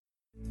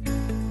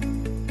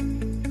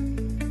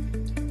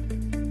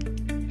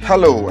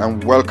Hello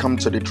and welcome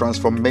to the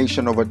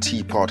Transformation Over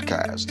Tea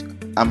podcast.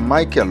 I'm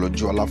Michael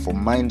Ojola for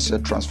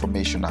Mindset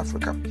Transformation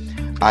Africa.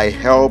 I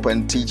help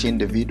and teach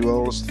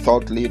individuals,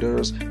 thought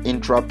leaders,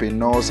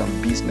 entrepreneurs,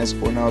 and business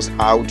owners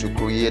how to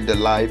create the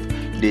life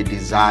they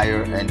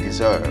desire and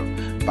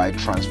deserve by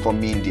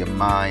transforming their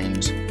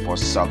minds for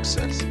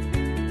success.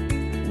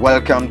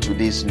 Welcome to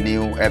this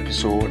new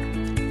episode.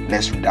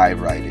 Let's dive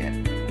right in.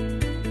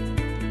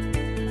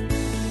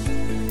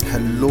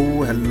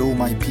 Hello,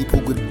 my people.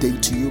 Good day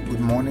to you. Good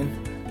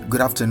morning,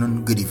 good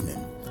afternoon, good evening.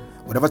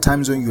 Whatever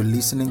time zone you're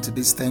listening to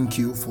this, thank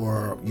you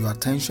for your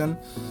attention.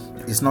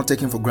 It's not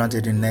taken for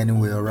granted in any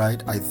way, all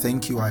right? I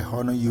thank you, I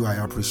honor you, I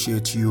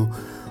appreciate you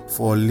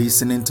for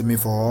listening to me,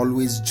 for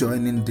always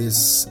joining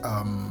this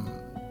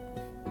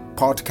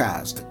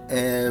podcast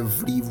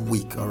every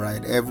week, all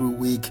right? Every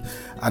week.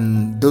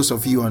 And those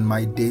of you on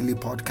my daily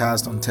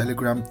podcast on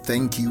Telegram,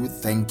 thank you,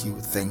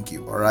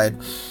 all right?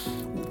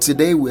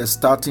 Today we are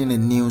starting a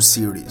new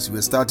series.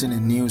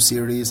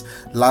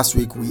 Last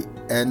week we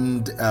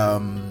ended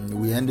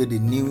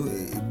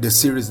the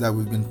series that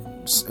we've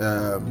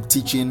been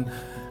teaching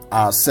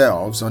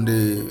ourselves on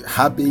the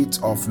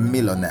habit of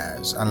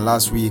millionaires, and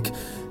last week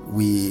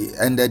we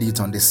ended it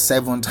on the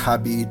 7th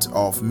habit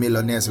of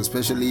millionaires,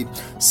 especially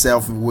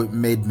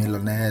self-made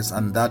millionaires,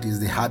 and that is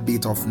the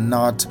habit of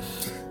not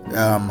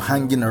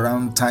hanging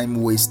around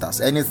time wasters.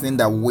 Anything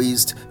that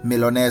wastes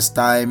millionaires'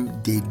 time,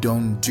 they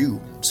don't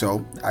do.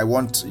 So I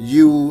want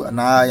you and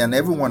I and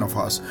every one of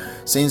us,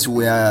 since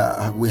we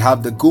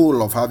have the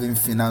goal of having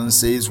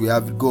finances, we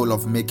have the goal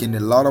of making a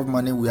lot of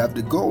money, we have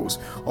the goals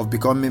of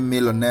becoming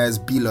millionaires,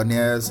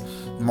 billionaires,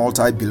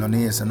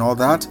 multi-billionaires and all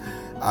that.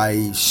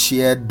 I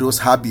shared those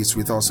habits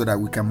with us so that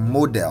we can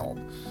model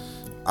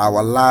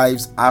our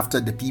lives after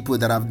the people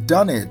that have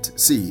done it.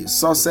 See,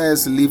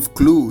 success leaves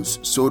clues,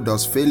 so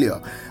does failure.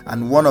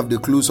 And one of the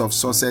clues of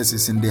success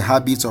is in the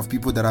habits of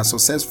people that are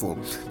successful.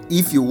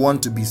 If you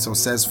want to be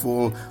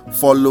successful,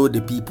 follow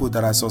the people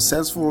that are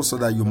successful so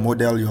that you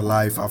model your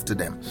life after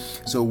them.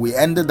 So we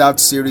ended that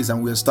series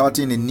and we're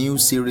starting a new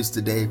series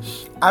today.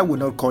 I will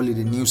not call it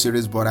a new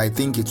series, but I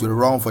think it will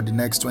run for the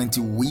next 20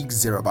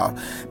 weeks thereabout,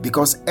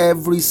 because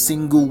every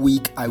single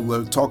week I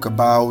will talk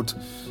about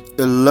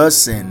a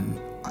lesson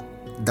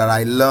that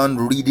I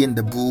learned reading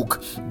the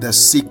book, The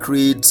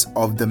Secret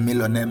of the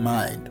Millionaire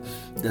Mind.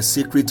 The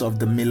Secret of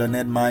the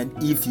Millionaire Mind.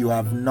 If you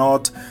have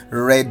not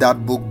read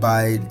that book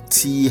by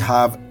T.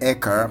 Harv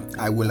Eker,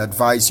 I will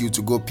advise you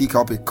to go pick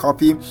up a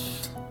copy.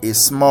 A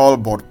small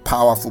but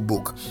powerful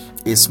book.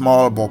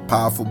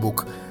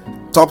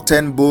 Top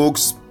 10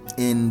 books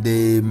in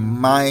the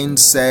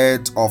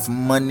Mindset of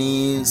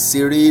Money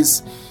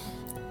series.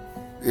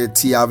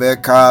 T. Harv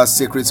Eker,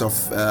 Secrets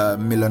of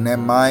Millionaire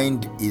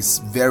Mind, is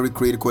very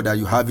critical that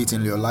you have it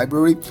in your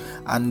library.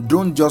 And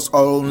don't just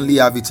only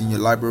have it in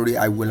your library,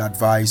 I will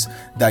advise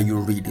that you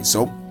read it.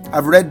 So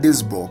I've read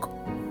this book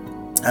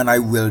and I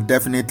will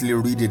definitely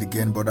read it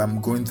again, but I'm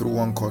going through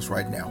one course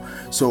right now.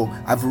 So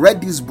I've read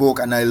this book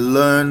and I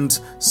learned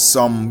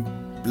some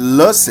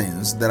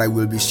lessons that I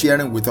will be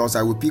sharing with us.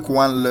 I will pick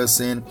one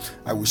lesson,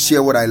 I will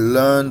share what I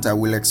learned, I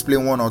will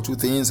explain one or two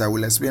things, I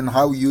will explain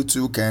how you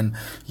too can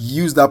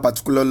use that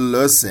particular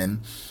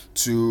lesson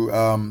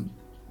to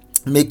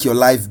make your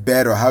life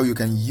better, how you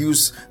can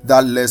use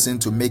that lesson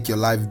to make your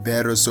life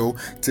better. So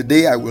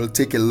today I will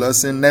take a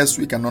lesson, next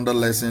week another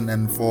lesson,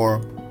 and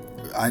for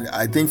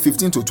I think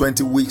 15 to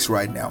 20 weeks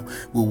right now,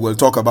 we will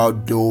talk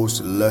about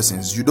those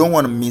lessons. You don't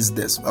want to miss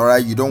this, all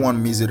right? You don't want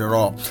to miss it at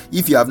all.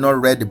 If you have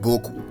not read the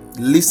book,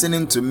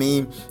 listening to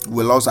me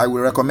I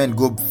will recommend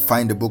go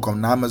find the book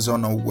on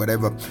Amazon or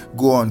whatever.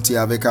 Go on T.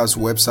 Harv Eker's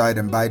website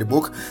and buy the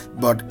book.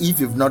 But if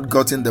you've not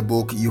gotten the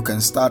book, you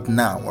can start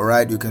now, all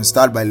right? You can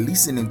start by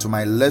listening to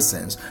my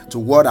lessons, to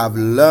what I've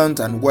learned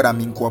and what I'm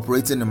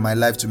incorporating in my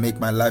life to make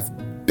my life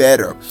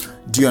better.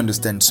 Do you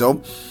understand?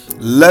 So,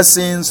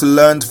 lessons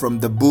learned from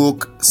the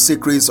book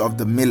Secrets of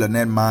the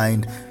Millionaire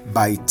Mind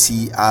by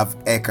T. Harv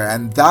Eker.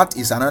 And that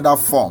is another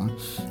form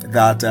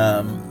that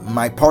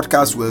my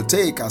podcast will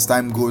take as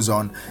time goes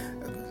on.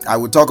 I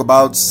will talk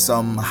about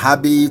some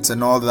habits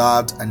and all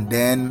that, and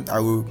then I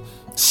will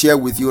share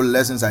with you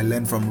lessons I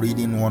learned from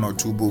reading one or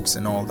two books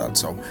and all that.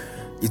 So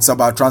it's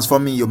about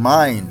transforming your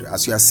mind.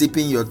 As you are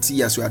sipping your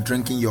tea, as you are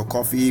drinking your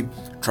coffee,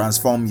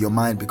 transform your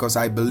mind, because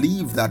I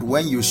believe that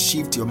when you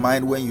shift your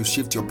mind, when you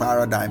shift your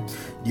paradigm,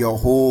 the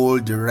whole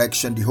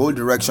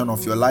direction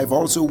of your life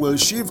also will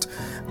shift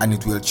and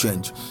it will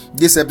change.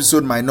 This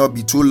episode might not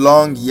be too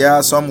long.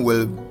 Yeah, some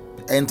will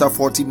enter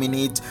 40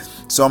 minutes,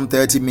 some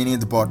 30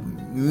 minutes, but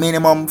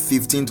minimum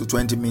 15 to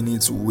 20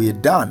 minutes, we're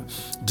done.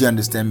 Do you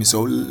understand me?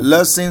 So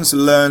lessons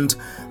learned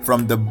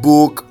from the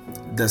book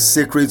The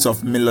Secrets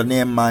of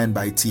Millionaire Mind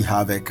by T.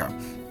 Harv Eker.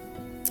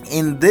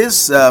 In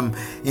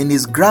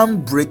his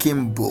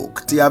groundbreaking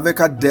book, T. Harv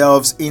Eker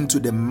delves into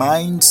the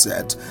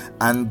mindset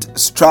and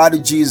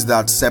strategies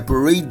that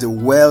separate the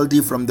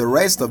wealthy from the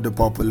rest of the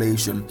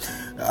population.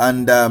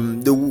 And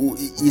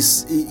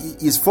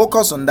his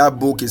focus on that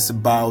book is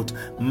about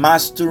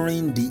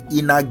mastering the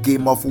inner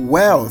game of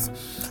wealth.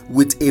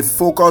 with a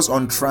focus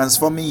on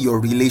transforming your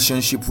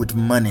relationship with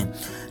money.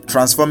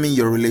 Transforming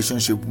your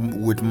relationship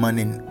with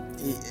money.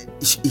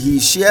 He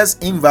shares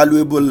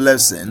invaluable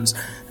lessons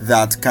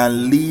that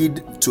can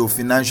lead to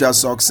financial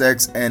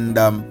success and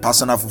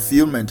personal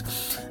fulfillment.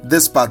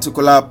 This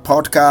particular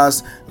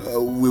podcast,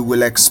 we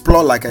will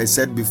explore, like I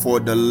said before,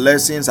 the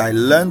lessons I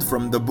learned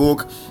from the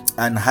book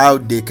and how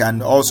they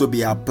can also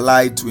be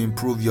applied to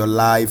improve your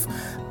life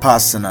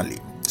personally.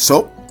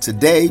 So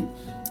today,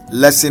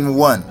 lesson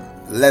one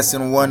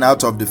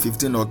out of the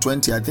 15 or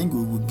 20, I think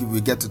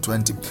we get to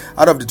 20.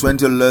 Out of the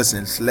 20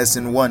 lessons,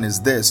 lesson one is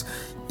this: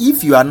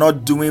 if you are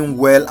not doing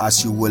well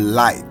as you would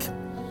like,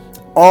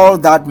 all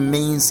that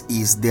means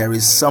is there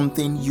is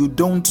something you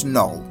don't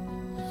know.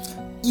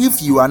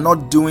 If you are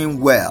not doing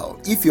well,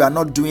 if you are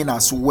not doing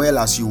as well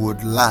as you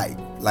would like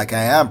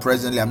I am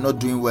presently, I'm not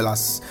doing well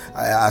as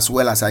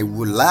well as I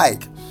would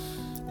like,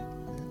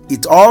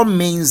 it all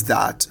means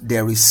that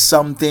there is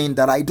something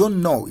that I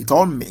don't know. It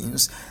all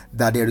means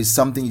that there is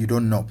something you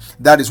don't know.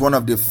 That is one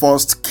of the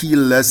first key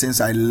lessons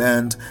I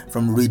learned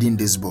from reading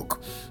this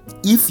book.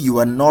 If you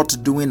are not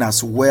doing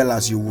as well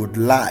as you would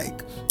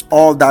like,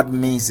 all that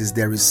means is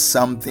there is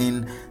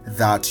something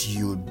that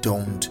you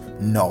don't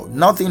know.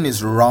 Nothing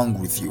is wrong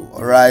with you,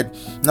 all right?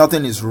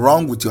 Nothing is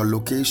wrong with your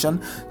location.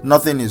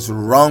 Nothing is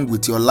wrong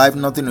with your life.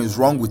 Nothing is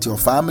wrong with your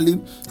family.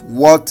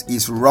 What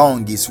is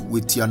wrong is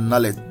with your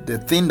knowledge. The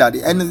thing that,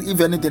 if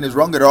anything is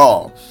wrong at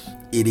all,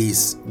 it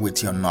is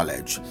with your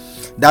knowledge.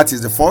 That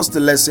is the first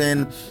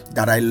lesson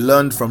that I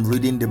learned from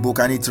reading the book,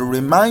 and it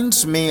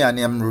reminds me, and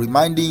I'm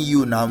reminding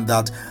you now,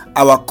 that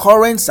our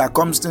current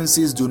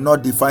circumstances do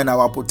not define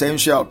our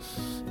potential.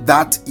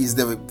 That is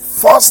the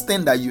first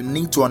thing that you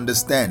need to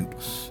understand,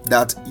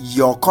 that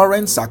your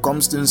current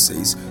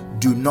circumstances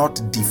do not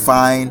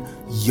define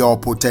your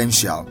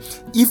potential.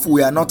 If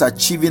we are not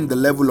achieving the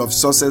level of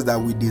success that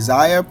we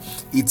desire,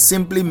 it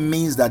simply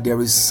means that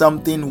there is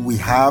something we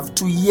have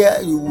to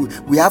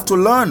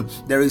learn.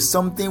 There is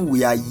something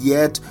we are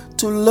yet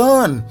to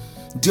learn.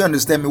 Do you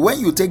understand me? When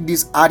you take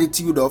this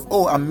attitude of,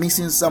 oh, I'm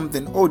missing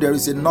something, oh, there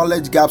is a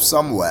knowledge gap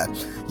somewhere,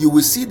 you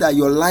will see that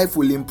your life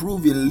will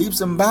improve in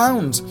leaps and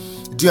bounds.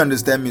 Do you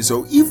understand me?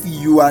 So if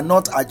you are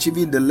not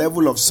achieving the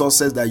level of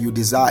success that you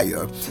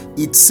desire,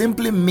 it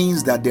simply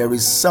means that there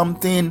is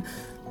something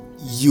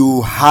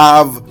you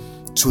have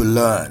to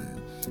learn.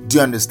 Do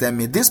you understand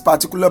me? This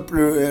particular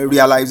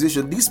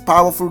realization, this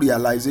powerful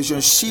realization,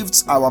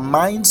 shifts our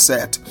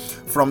mindset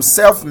from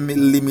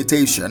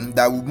self-limitation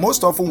that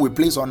most often we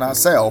place on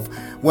ourselves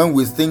when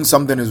we think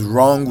something is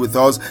wrong with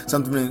us,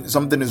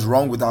 something is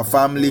wrong with our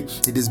family.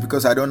 It is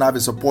because I don't have a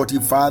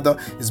supportive father.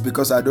 It's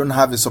because I don't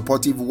have a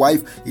supportive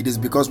wife. It is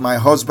because my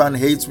husband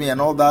hates me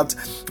and all that.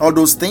 All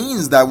those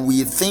things that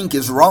we think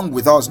is wrong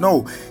with us.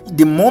 No,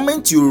 the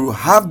moment you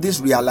have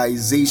this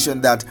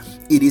realization that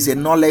it is a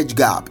knowledge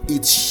gap,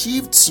 it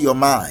shifts your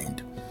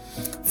mind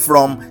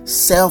from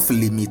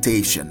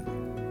self-limitation.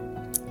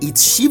 It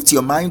shifts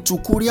your mind to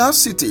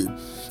curiosity.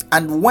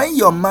 And when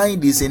your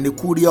mind is in the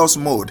curious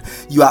mode,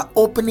 you are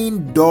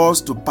opening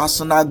doors to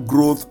personal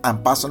growth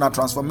and personal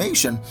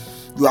transformation.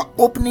 You are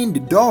opening the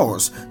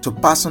doors to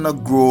personal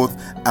growth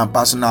and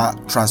personal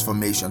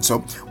transformation. So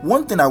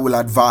one thing I will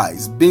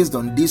advise based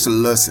on this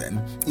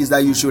lesson is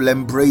that you should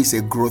embrace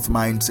a growth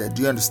mindset.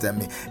 Do you understand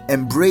me?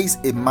 Embrace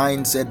a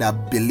mindset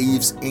that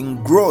believes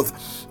in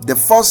growth. The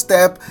first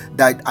step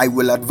that I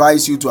will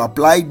advise you to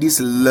apply this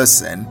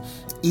lesson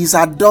is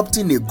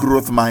adopting a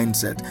growth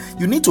mindset.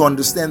 You need to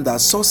understand that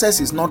success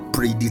is not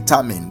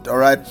predetermined, all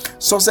right?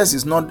 Success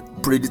is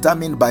not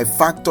predetermined by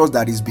factors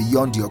that is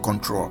beyond your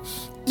control.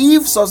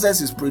 If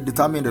success is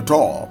predetermined at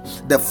all,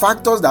 the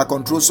factors that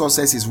control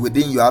success is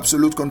within your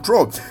absolute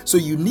control. So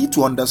you need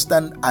to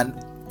understand and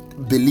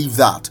believe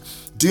that.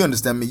 Do you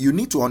understand me? You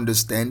need to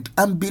understand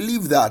and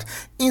believe that,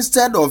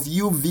 instead of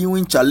you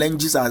viewing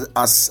challenges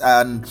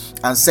and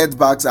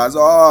setbacks as,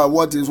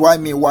 why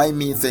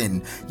me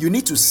thing. You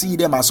need to see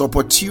them as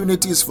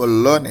opportunities for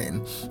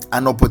learning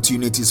and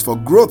opportunities for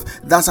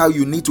growth. That's how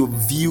you need to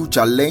view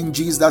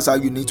challenges. That's how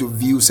you need to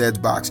view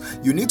setbacks.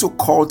 You need to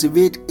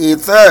cultivate a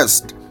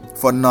thirst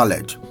for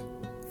knowledge.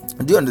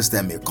 Do you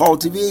understand me?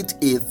 Cultivate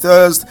a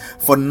thirst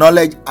for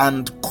knowledge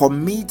and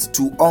commit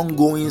to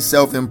ongoing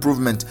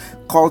self-improvement.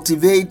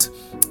 Cultivate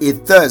a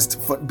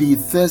be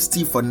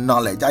thirsty for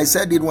knowledge. I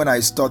said it when I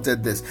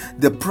started this.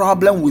 The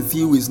problem with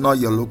you is not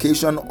your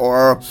location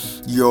or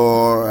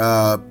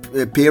your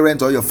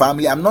parent or your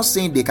family. I'm not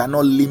saying they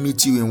cannot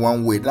limit you in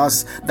one way.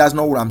 That's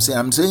not what I'm saying.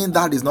 I'm saying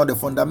that is not the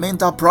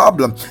fundamental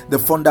problem. The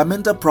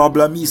fundamental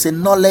problem is a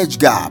knowledge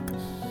gap.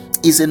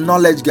 Is a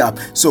knowledge gap.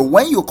 So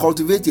when you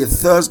cultivate a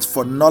thirst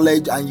for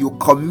knowledge and you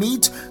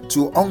commit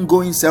to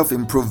ongoing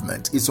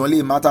self-improvement, it's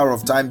only a matter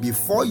of time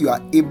before you are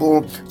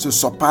able to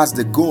surpass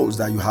the goals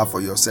that you have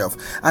for yourself.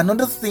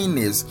 Another thing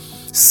is,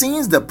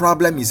 since the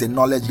problem is a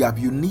knowledge gap,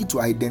 you need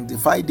to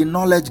identify the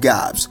knowledge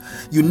gaps.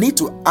 You need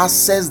to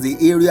assess the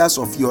areas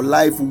of your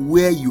life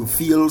where you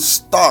feel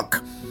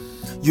stuck.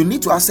 You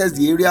need to assess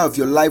the area of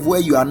your life where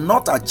you are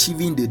not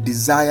achieving the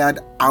desired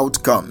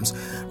outcomes.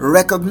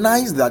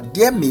 Recognize that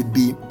there may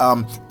be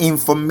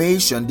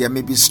information, there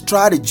may be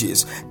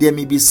strategies, there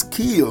may be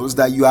skills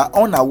that you are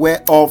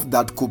unaware of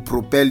that could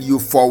propel you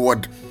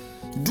forward.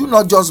 Do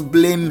not just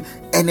blame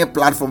any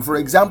platform. For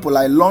example,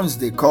 I launched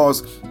the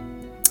course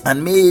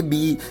and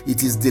maybe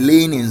it is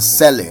delaying in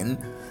selling,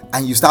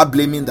 and you start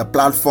blaming the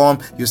platform,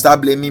 you start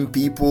blaming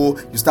people,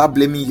 you start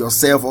blaming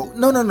yourself.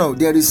 No.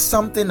 There is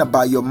something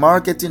about your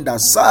marketing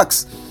that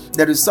sucks.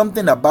 There is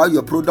something about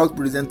your product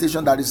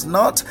presentation that is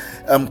not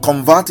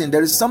converting.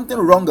 There is something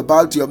wrong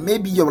about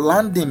maybe your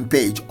landing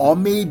page, or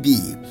maybe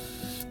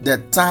the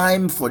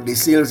time for the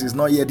sales is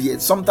not yet here.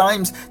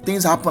 Sometimes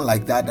things happen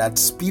like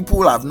that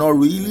people have not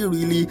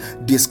really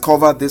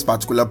discovered this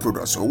particular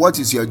product. So what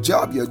is your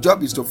job? Your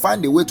job is to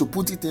find a way to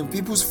put it in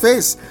people's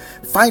face.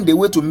 Find a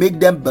way to make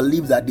them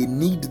believe that they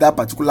need that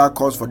particular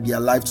cause for their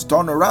life to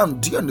turn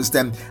around. Do you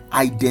understand?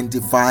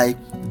 Identify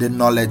the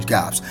knowledge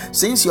gaps.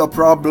 Since your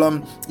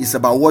problem is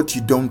about what you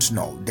don't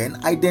know, then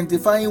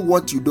identifying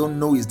what you don't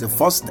know is the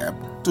first step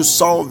to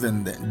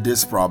solving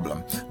this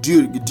problem.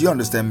 Do you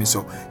understand me?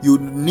 So you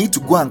need to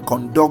go and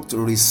conduct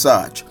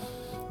research.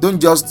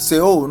 Don't just say,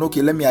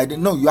 let me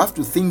identify. No, you have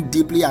to think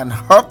deeply and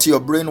hurt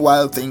your brain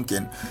while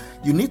thinking.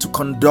 You need to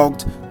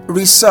conduct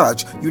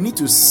research. You need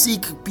to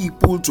seek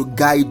people to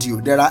guide you.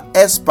 There are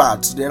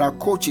experts, there are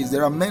coaches,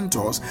 there are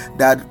mentors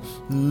that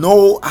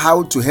know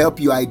how to help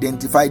you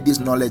identify these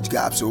knowledge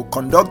gaps. So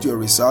conduct your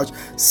research,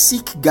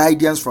 seek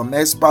guidance from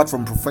experts,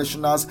 from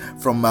professionals,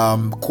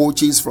 from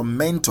coaches, from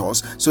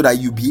mentors, so that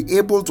you be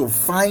able to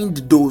find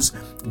those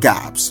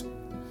gaps.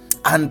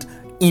 And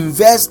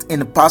invest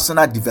in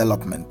personal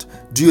development.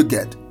 Do you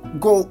get?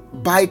 Go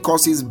buy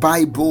courses,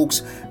 buy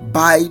books,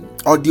 buy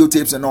audio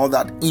tapes and all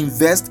that.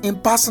 Invest in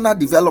personal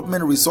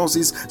development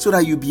resources so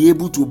that you be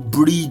able to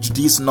bridge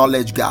this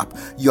knowledge gap.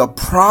 Your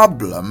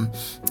problem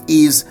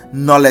is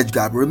knowledge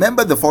gap.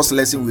 Remember the first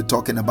lesson we're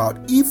talking about.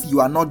 If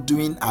you are not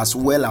doing as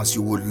well as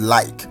you would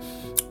like,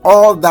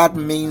 all that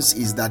means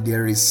is that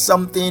there is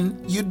something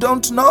you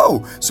don't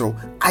know. So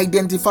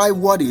identify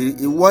what it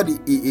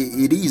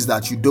is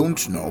that you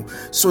don't know,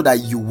 so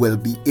that you will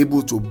be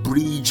able to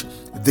bridge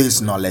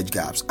these knowledge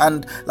gaps.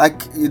 And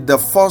like the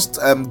first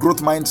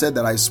growth mindset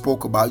that I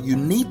spoke about, you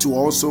need to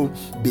also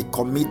be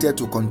committed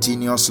to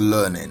continuous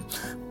learning.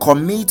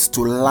 Commit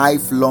to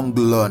lifelong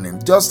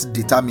learning. Just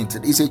determine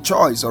it. It's a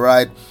choice, all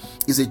right?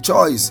 It's a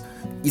choice.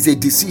 It's a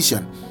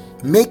decision.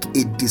 Make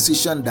a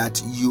decision that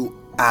you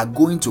are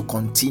going to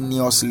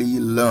continuously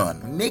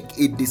learn. Make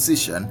a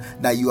decision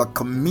that you are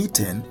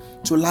committing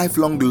to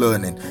lifelong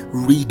learning.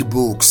 Read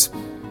books.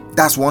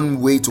 That's one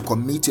way to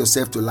commit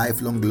yourself to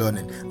lifelong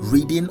learning.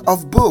 Reading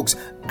of books.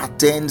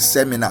 Attend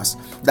seminars.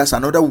 That's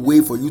another way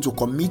for you to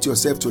commit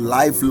yourself to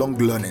lifelong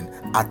learning.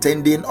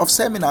 Attending of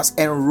seminars.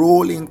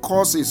 Enroll in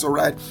courses, all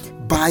right?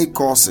 Buy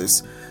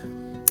courses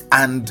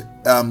and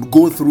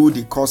go through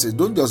the courses.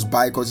 Don't just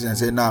buy courses and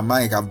say,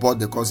 Mike, I've bought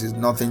the courses,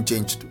 nothing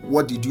changed.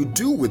 What did you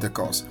do with the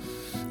course?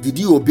 Did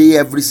you obey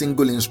every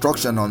single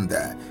instruction on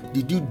there?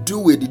 Did you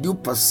do it? Did you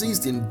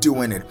persist in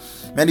doing it?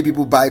 Many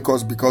people buy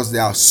courses because they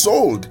are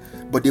sold,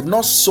 but they've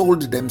not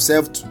sold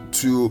themselves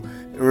to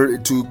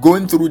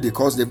going through the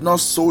course. They've not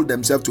sold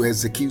themselves to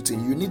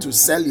executing. You need to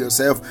sell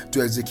yourself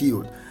to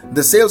execute.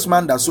 The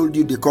salesman that sold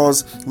you the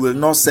course will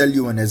not sell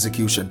you an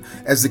execution.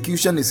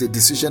 Execution is a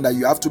decision that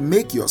you have to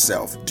make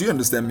yourself. Do you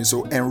understand me?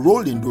 So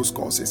enroll in those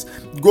courses.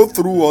 Go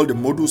through all the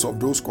modules of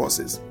those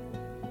courses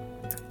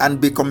and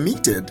be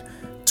committed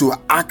to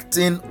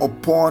acting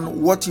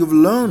upon what you've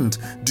learned.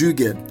 Do you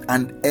get?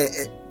 And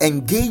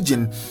engage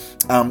in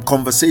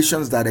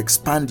conversations that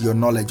expand your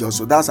knowledge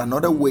also. That's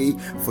another way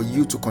for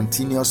you to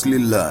continuously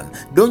learn.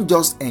 Don't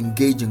just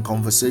engage in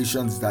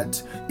conversations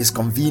that is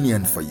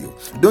convenient for you.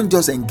 Don't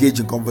just engage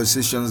in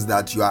conversations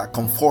that you are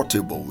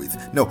comfortable with.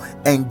 No,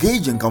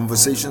 engage in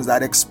conversations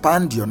that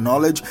expand your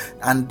knowledge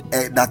and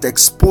that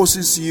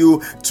exposes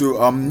you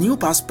to new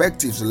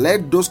perspectives.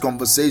 Let those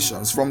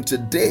conversations from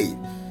today,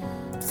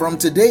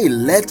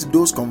 let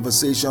those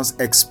conversations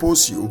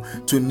expose you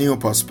to new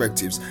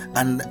perspectives.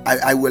 And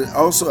I will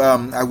also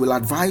I will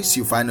advise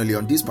you finally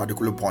on this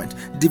particular point.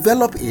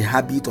 Develop a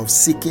habit of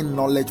seeking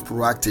knowledge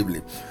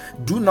proactively.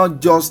 Do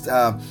not just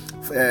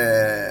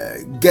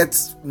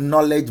get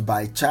knowledge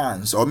by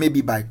chance or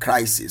maybe by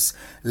crisis.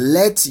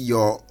 Let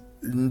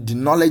the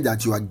knowledge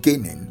that you are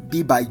gaining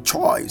be by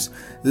choice.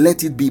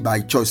 Let it be by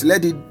choice.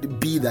 Let it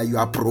be that you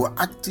are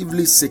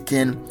proactively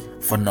seeking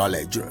for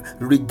knowledge,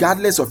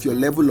 regardless of your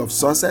level of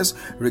success,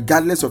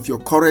 regardless of your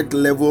current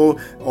level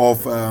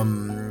of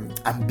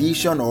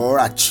ambition or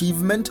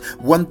achievement.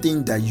 One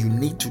thing that you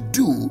need to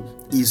do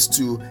is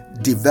to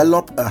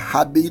develop a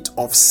habit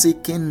of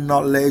seeking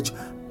knowledge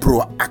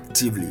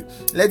proactively.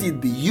 Let it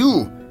be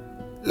you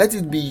Let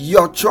it be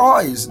your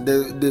choice.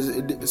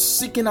 The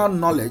seeking out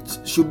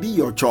knowledge should be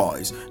your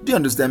choice. Do you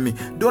understand me?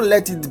 Don't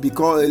let it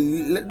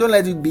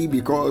be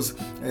because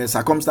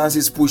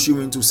circumstances push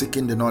you into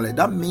seeking the knowledge.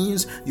 That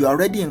means you are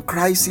already in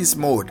crisis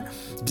mode.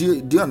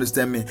 Do you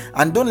understand me?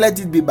 And don't let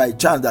it be by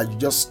chance that you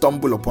just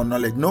stumble upon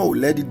knowledge. No,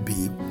 let it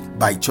be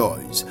by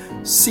choice.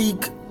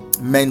 Seek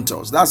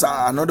mentors. That's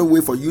another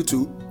way for you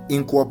to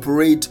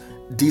incorporate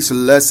this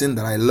lesson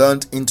that I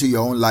learned into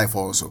your own life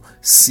also.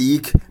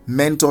 Seek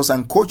mentors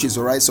and coaches,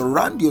 all right?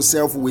 Surround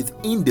yourself with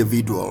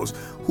individuals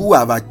who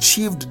have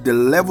achieved the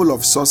level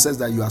of success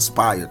that you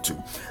aspire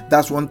to.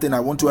 That's one thing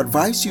I want to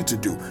advise you to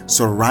do.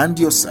 Surround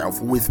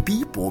yourself with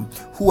people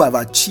who have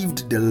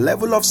achieved the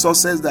level of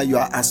success that you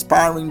are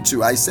aspiring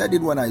to. I said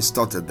it when I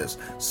started this.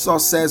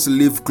 Success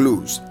leaves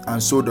clues,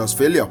 and so does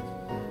failure.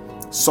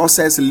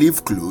 Success leaves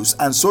clues,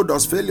 and so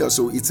does failure.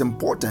 So it's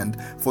important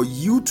for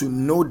you to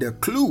know the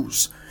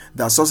clues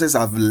that success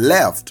have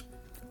left.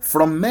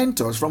 From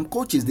mentors, from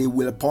coaches, they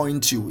will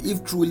point you.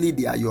 If truly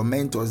they are your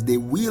mentors, they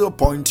will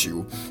point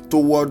you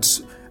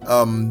towards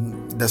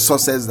the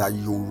success that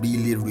you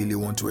really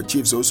want to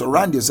achieve. So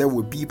surround yourself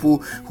with people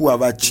who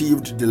have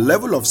achieved the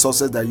level of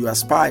success that you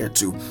aspire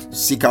to.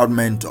 Seek out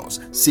mentors,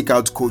 seek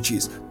out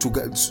coaches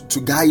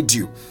to guide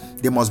you.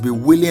 They must be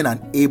willing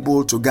and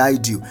able to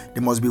guide you.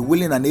 They must be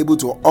willing and able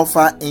to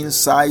offer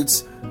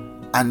insights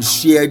and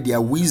share their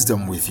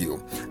wisdom with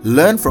you.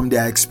 Learn from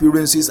their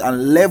experiences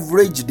and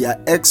leverage their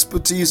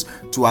expertise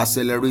to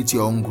accelerate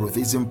your own growth.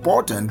 It's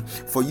important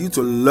for you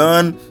to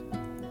learn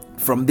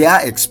from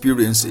their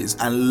experiences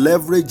and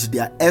leverage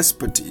their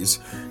expertise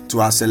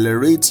to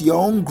accelerate your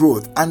own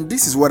growth. And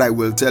this is what I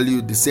will tell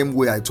you the same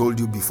way I told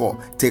you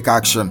before. Take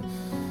action.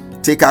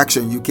 Take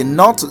action. You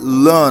cannot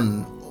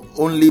learn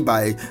only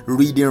by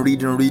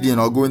reading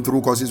or going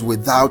through courses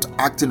without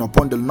acting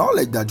upon the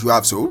knowledge that you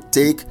have. So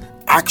take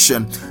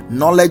action.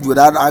 Knowledge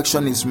without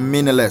action is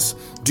meaningless.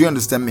 Do you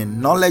understand me?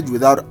 Knowledge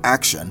without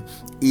action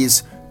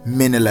is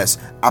meaningless.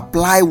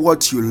 Apply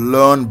what you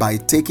learn by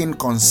taking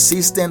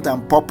consistent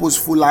and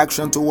purposeful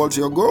action towards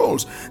your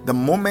goals. The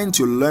moment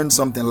you learn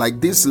something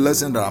like this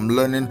lesson that I'm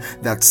learning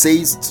that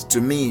says to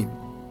me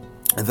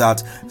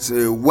that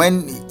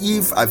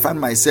if I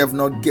find myself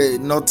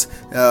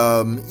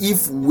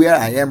if where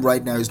I am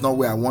right now is not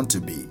where I want to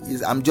be,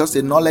 I'm just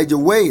a knowledge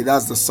away.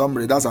 That's the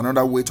summary. That's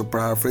another way to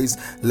paraphrase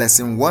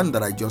lesson 1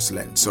 that I just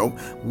learned. So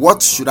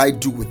what should I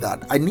do with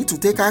that? I need to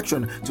take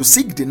action to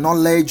seek the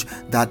knowledge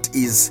that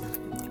is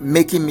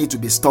making me to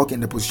be stuck in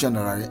the position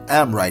that I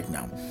am right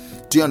now.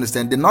 Do you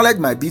understand? The knowledge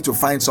might be to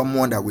find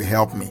someone that will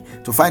help me,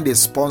 to find a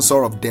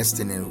sponsor of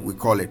destiny, we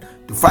call it,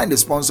 to find a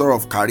sponsor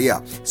of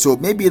career. So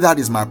maybe that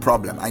is my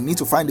problem. I need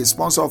to find a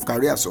sponsor of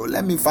career. So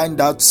let me find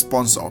that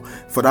sponsor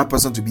for that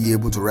person to be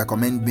able to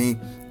recommend me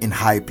in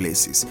high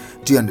places.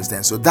 Do you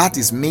understand? So that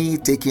is me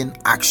taking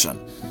action.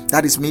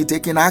 That is me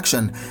taking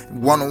action.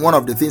 One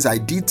of the things I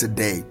did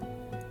today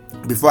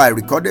before I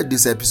recorded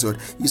this episode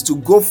is to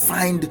go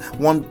find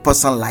one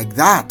person like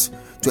that,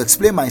 to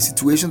explain my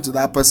situation to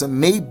that person.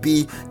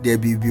 Maybe there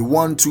will be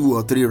 1, 2,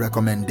 or 3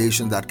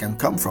 recommendations that can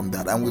come from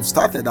that, and we've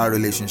started our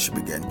relationship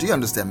again. Do you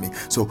understand me?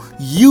 So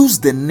use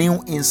the new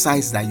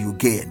insights that you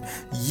gain,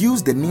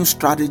 use the new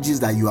strategies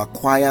that you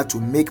acquire to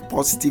make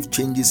positive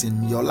changes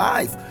in your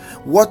life.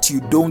 What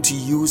you don't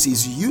use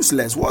is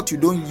useless. What you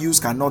don't use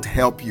cannot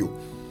help you.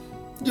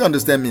 Do you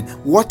understand me?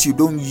 What you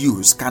don't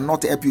use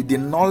cannot help you. The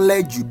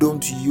knowledge you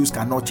don't use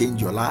cannot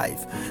change your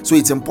life. So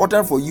it's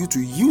important for you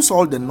to use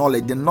all the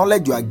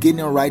knowledge you are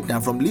gaining right now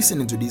from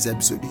listening to this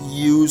episode.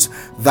 Use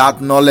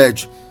that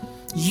knowledge.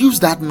 Use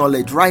that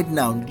knowledge right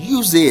now.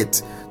 Use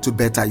it to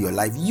better your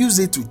life. Use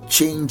it to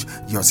change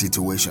your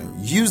situation.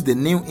 Use the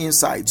new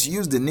insights.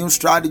 Use the new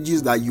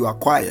strategies that you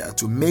acquire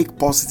to make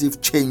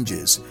positive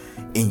changes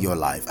in your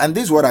life. And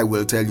this is what I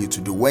will tell you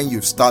to do when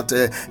you've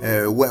started,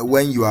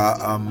 when you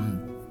are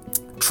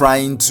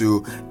trying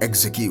to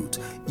execute.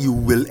 You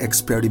will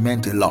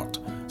experiment a lot.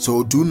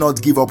 So do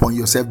not give up on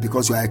yourself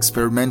because you are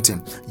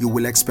experimenting. You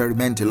will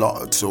experiment a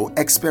lot. So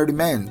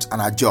experiment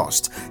and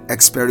adjust.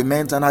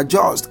 Experiment and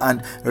adjust,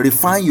 and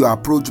refine your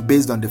approach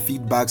based on the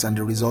feedbacks and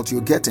the results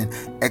you're getting.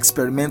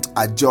 Experiment,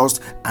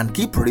 adjust, and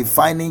keep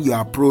refining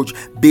your approach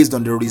based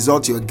on the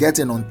results you're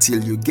getting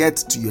until you get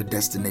to your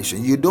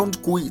destination. You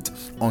don't quit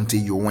until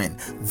you win.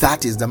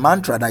 That is the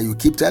mantra that you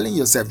keep telling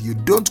yourself. You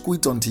don't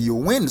quit until you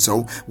win.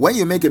 So when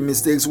you make a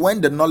mistake,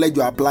 when the knowledge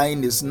you're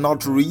applying is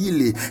not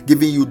really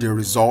giving you the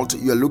result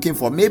you're looking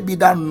for, maybe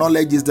that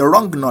knowledge is the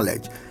wrong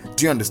knowledge.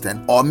 Do you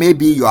understand? Or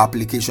maybe your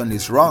application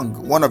is wrong.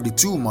 One of the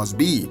two must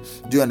be.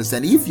 Do you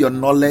understand? If your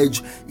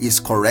knowledge is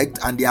correct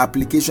and the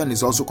application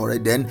is also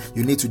correct, then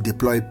you need to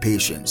deploy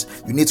patience.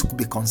 You need to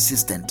be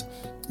consistent.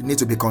 You need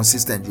to be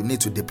consistent. You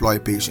need to deploy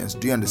patience.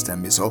 Do you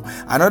understand me? So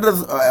another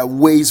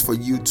ways for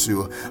you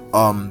to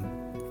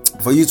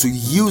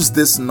use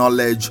this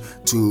knowledge,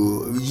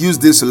 to use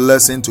this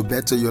lesson to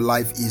better your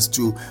life, is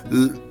to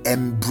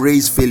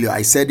embrace failure.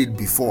 I said it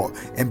before.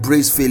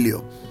 Embrace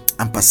failure.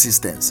 and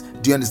persistence.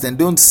 Do you understand?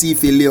 Don't see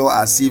failure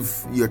as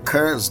if you're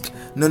cursed.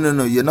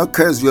 No, you're not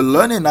cursed. You're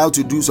learning how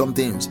to do some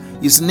things.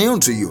 It's new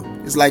to you.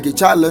 It's like a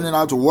child learning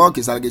how to walk.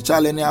 It's like a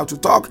child learning how to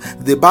talk.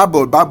 They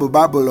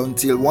babble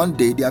until one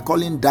day they are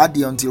calling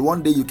daddy, until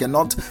one day you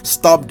cannot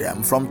stop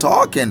them from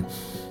talking.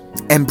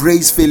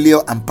 Embrace failure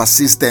and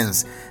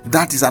persistence.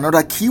 That is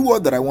another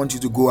keyword that I want you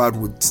to go out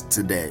with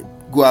today.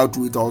 Go out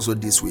with also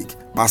this week.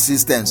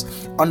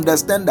 Persistence.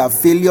 Understand that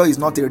failure is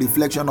not a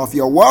reflection of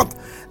your worth,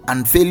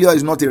 and failure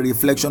is not a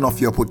reflection of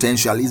your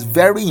potential. It's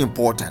very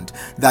important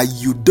that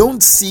you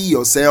don't see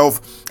yourself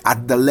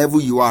at the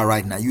level you are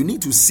right now. You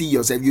need to see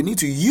yourself. You need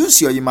to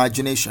use your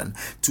imagination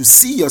to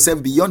see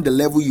yourself beyond the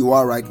level you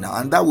are right now,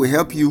 and that will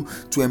help you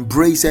to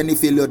embrace any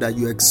failure that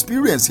you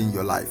experience in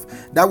your life.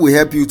 That will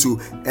help you to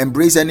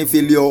embrace any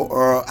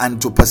failure and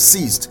to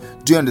persist.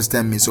 Do you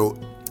understand me? So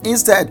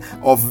instead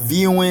of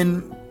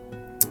viewing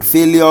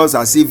failures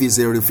as if it's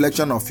a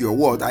reflection of your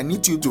worth, I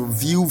need you to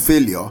view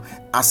failure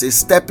as a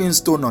stepping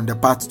stone on the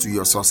path to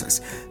your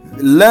success.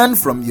 Learn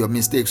from your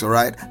mistakes, all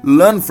right?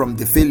 Learn from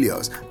the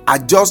failures.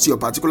 Adjust your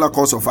particular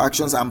course of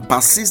actions and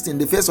persist in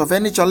the face of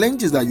any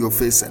challenges that you're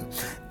facing.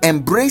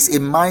 Embrace a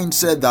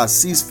mindset that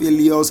sees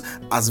failures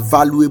as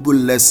valuable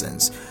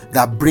lessons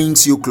that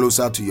brings you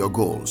closer to your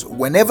goals.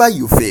 Whenever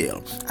you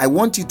fail, I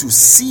want you to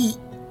see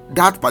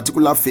that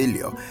particular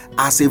failure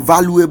as a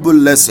valuable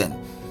lesson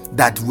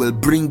that will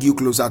bring you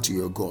closer to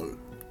your goal.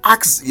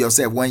 Ask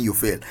yourself when you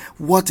fail,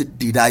 what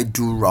did I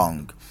do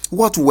wrong?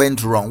 What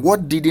went wrong?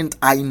 What didn't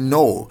I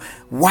know?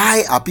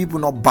 Why are people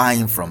not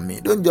buying from me?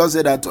 Don't just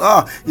say that,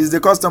 it's the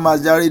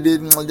customers,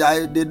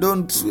 they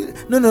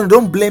don't. No,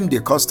 don't blame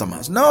the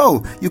customers.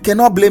 No, you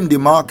cannot blame the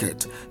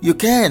market. You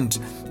can't.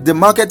 The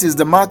market is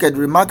the market.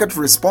 The market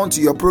responds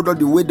to your product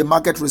the way the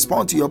market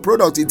responds to your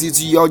product. It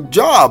is your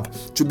job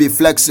to be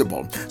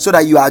flexible so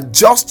that you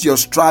adjust your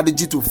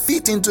strategy to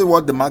fit into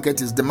what the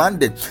market is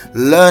demanding.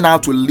 Learn how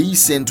to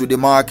listen to the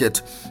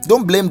market.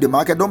 Don't blame the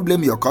market. Don't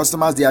blame your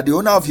customers. They are the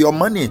owner of your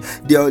money.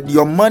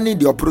 Your money,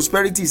 your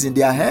prosperity is in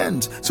their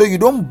hands. So you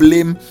don't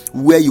blame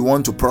where you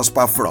want to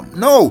prosper from.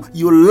 No,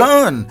 you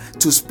learn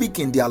to speak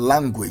in their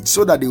language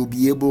so that they will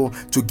be able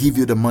to give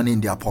you the money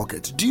in their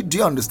pocket. Do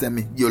you understand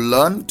me? You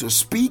learn to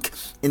speak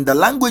in the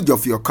language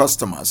of your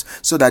customers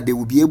so that they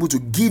will be able to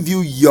give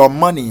you your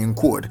money in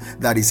quote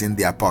that is in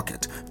their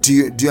pocket. Do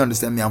you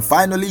understand me? And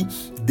finally,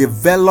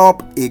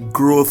 develop a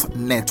growth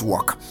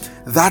network.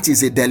 That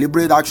is a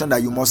deliberate action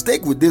that you must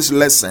take with this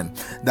lesson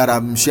that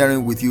I'm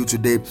sharing with you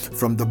today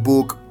from the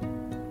book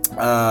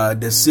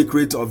The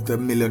Secret of the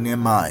Millionaire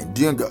Mind.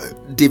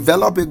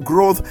 Develop a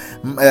growth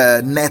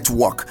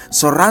network.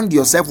 Surround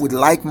yourself with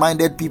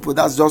like-minded people.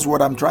 That's just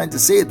what I'm trying to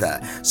say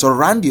there.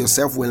 Surround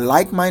yourself with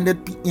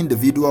like-minded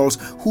individuals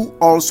who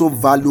also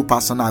value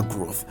personal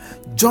growth.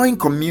 Join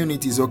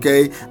communities,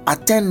 okay?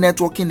 Attend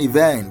networking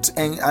events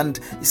and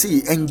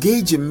see,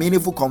 engage in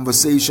meaningful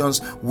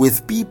conversations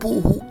with people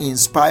who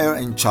inspire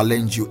and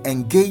challenge you.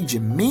 Engage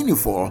in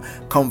meaningful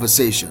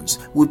conversations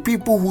with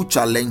people who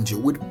challenge you,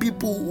 with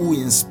people who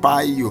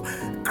inspire you.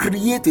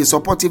 Create a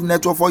supportive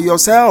network for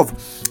yourself,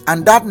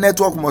 and that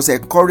network must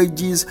encourage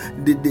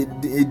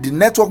the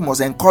network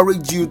must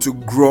encourage you to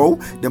grow.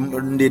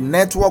 The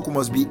network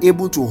must be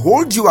able to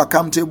hold you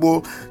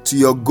accountable to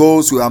your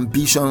goals, to your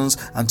ambitions,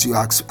 and to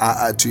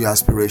your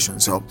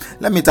aspirations. So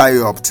let me tie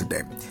you up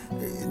today.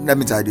 Let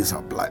me tie this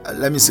up.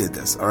 Let me say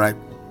this. All right.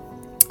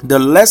 The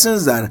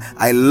lessons that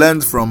I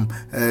learned from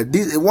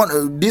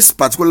this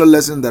particular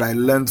lesson that I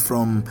learned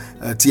from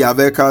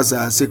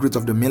Tiaveka's Secret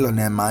of the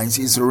Millionaire Mind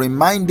is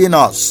reminding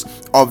us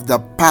of the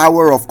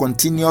power of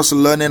continuous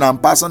learning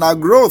and personal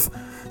growth.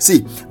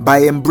 See,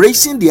 by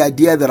embracing the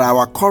idea that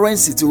our current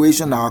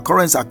situation, our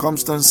current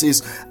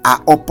circumstances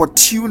are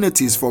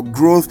opportunities for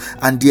growth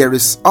and there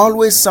is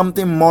always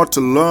something more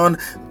to learn,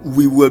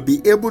 we will be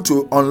able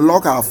to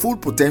unlock our full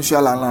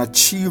potential and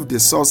achieve the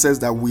success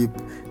that we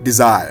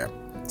desire.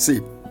 See,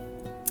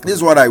 this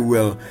is what I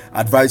will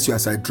advise you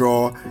as I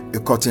draw a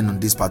curtain on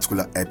this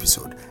particular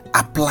episode.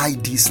 Apply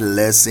these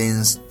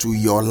lessons to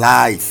your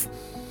life.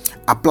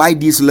 Apply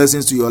these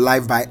lessons to your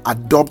life by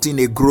adopting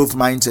a growth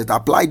mindset.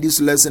 Apply this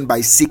lesson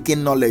by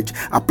seeking knowledge.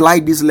 Apply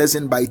this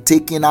lesson by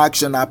taking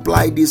action.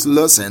 Apply these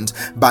lessons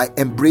by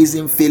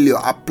embracing failure.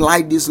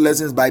 Apply these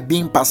lessons by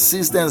being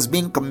persistent,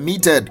 being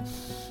committed.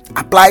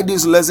 Apply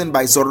this lesson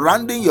by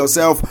surrounding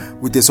yourself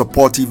with a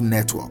supportive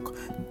network.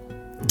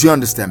 Do you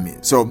understand me?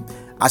 So,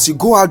 as you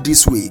go out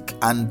this week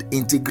and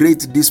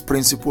integrate these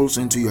principles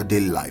into your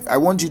daily life, I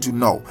want you to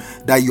know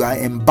that you are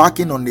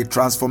embarking on a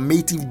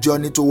transformative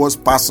journey towards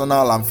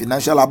personal and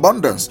financial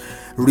abundance.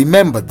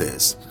 Remember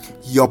this.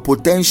 Your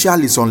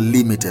potential is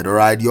unlimited, all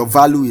right? Your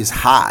value is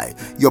high.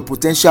 Your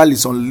potential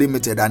is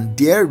unlimited, and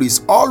there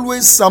is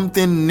always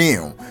something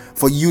new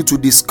for you to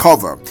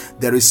discover.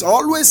 There is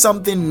always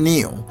something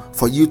new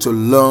for you to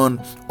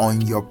learn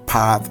on your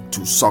path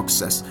to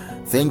success.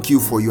 Thank you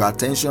for your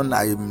attention.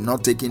 I am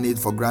not taking it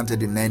for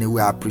granted in any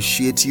way. I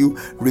appreciate you.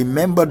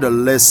 Remember the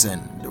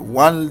lesson.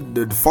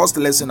 The first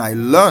lesson I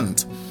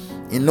learned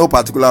in no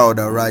particular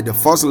order, right? The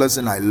first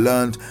lesson I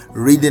learned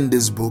reading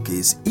this book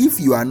is, if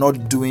you are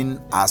not doing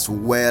as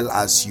well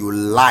as you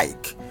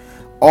like,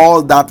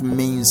 all that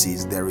means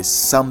is there is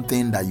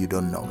something that you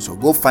don't know. So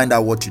go find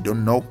out what you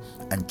don't know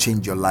and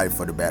change your life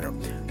for the better.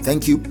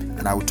 Thank you,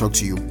 and I will talk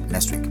to you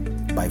next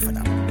week. Bye for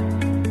now.